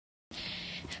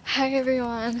Hi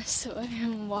everyone, so I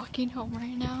am walking home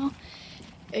right now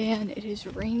and it is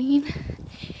raining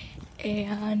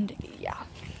and yeah.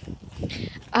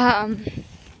 I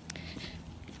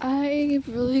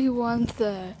really want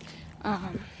the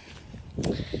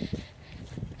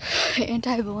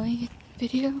anti-bullying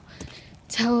video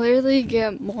to literally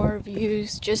get more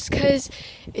views just because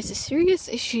it's a serious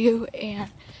issue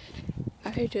and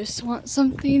I just want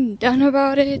something done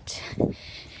about it.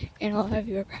 And a lot of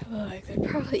you are probably like, there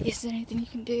probably isn't anything you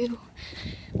can do,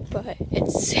 but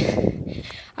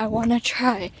I want to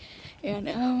try. And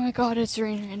oh my god, it's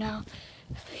raining right now.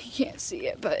 You can't see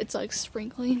it, but it's like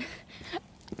sprinkling.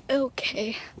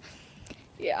 Okay.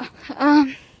 Yeah.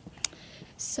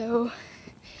 So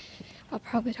I'll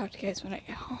probably talk to you guys when I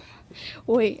get home.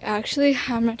 Wait, actually,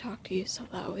 I'm gonna talk to you so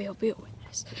that way you'll be a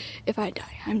witness. If I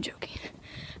die, I'm joking.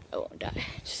 I won't die.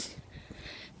 Just,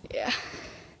 yeah.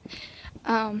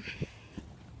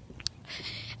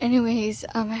 Anyways,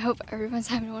 I hope everyone's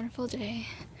having a wonderful day.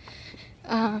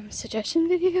 Suggestion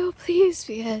video, please,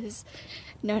 because,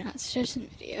 no, not suggestion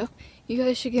video. You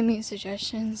guys should give me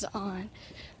suggestions on,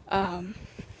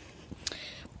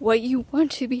 what you want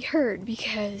to be heard,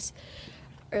 because,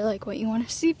 or like what you want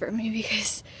to see from me,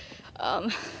 because,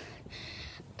 I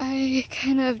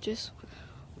kind of just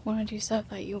want to do stuff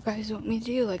that you guys want me to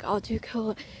do. Like, I'll do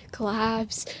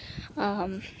collabs,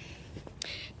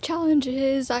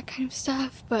 challenges, that kind of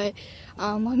stuff, but,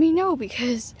 let me know,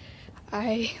 because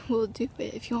I will do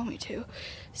it if you want me to.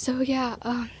 So yeah,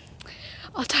 I'll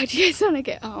talk to you guys when I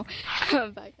get home.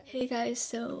 Bye. Hey guys,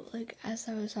 so like as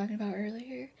I was talking about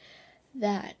earlier,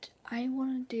 that I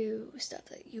want to do stuff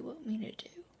that you want me to do,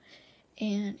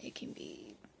 and it can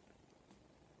be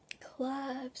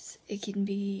collabs, it can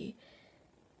be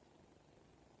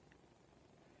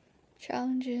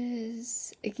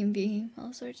challenges, it can be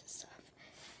all sorts of stuff.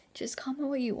 Just comment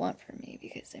what you want from me,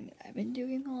 because I mean, I've been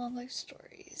doing the long life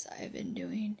stories, I've been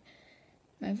doing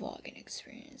my vlogging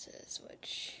experiences,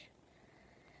 which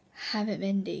haven't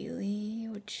been daily,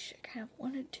 which I kind of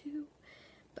wanted to,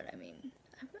 but I mean,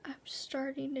 I'm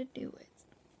starting to do it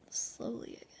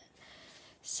slowly again.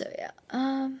 So yeah,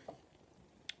 and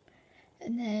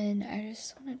then I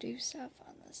just want to do stuff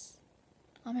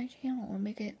on my channel and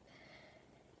make it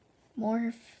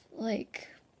more like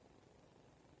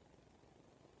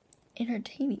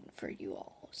entertaining for you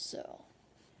all. So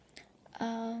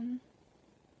I'll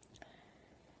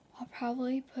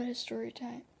probably put a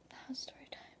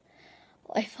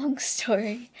lifelong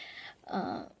story,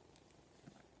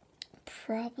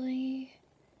 probably,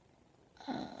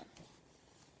 I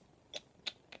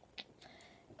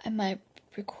might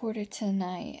record it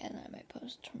tonight and I might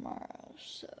post tomorrow,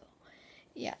 so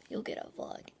yeah, you'll get a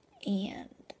vlog and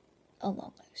a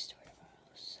long life story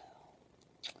tomorrow, so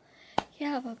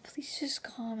yeah, but please just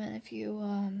comment if you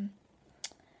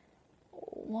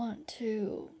want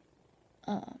to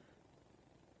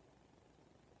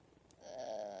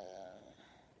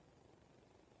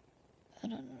I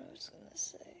don't know what I was gonna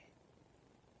say.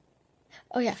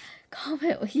 Oh yeah,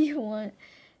 comment what you want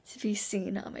to be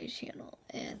seen on my channel,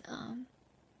 and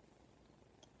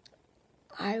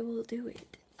I will do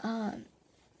it. And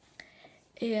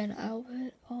I'll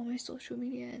put all my social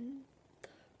media in the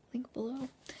link below,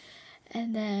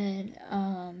 and then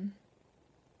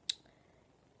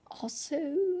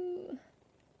also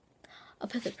I'll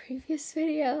put the previous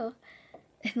video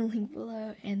in the link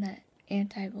below and that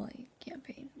anti-bullying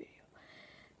campaign video.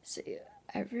 So yeah,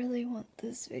 I really want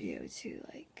this video to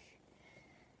like,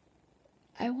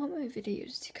 I want my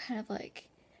videos to kind of like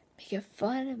make it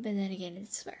fun, but then again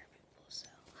inspire people. So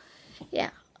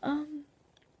yeah,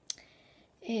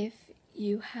 if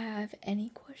you have any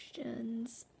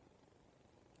questions,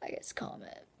 I guess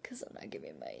comment, because I'm not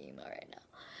giving my email right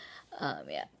now.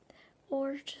 Yeah,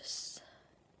 or just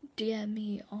DM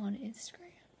me on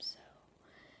Instagram. So,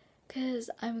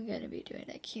 because I'm gonna be doing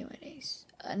a Q&A,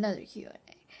 another Q&A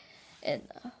in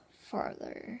the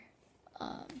farther,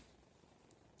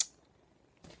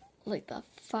 like the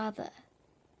farther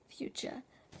future.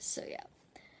 So yeah,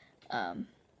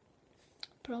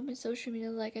 put all my social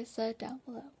media, like I said, down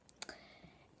below,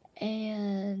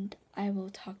 and I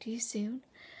will talk to you soon.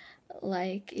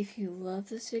 Like if you love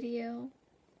this video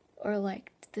or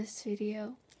liked this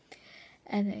video,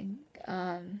 and then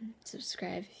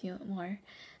subscribe if you want more.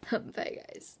 Bye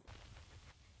guys.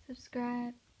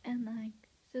 Subscribe and like,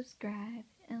 subscribe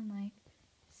and like,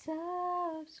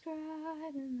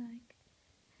 subscribe and like,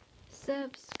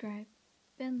 subscribe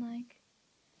and like,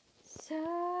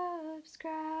 subscribe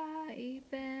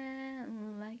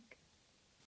and like.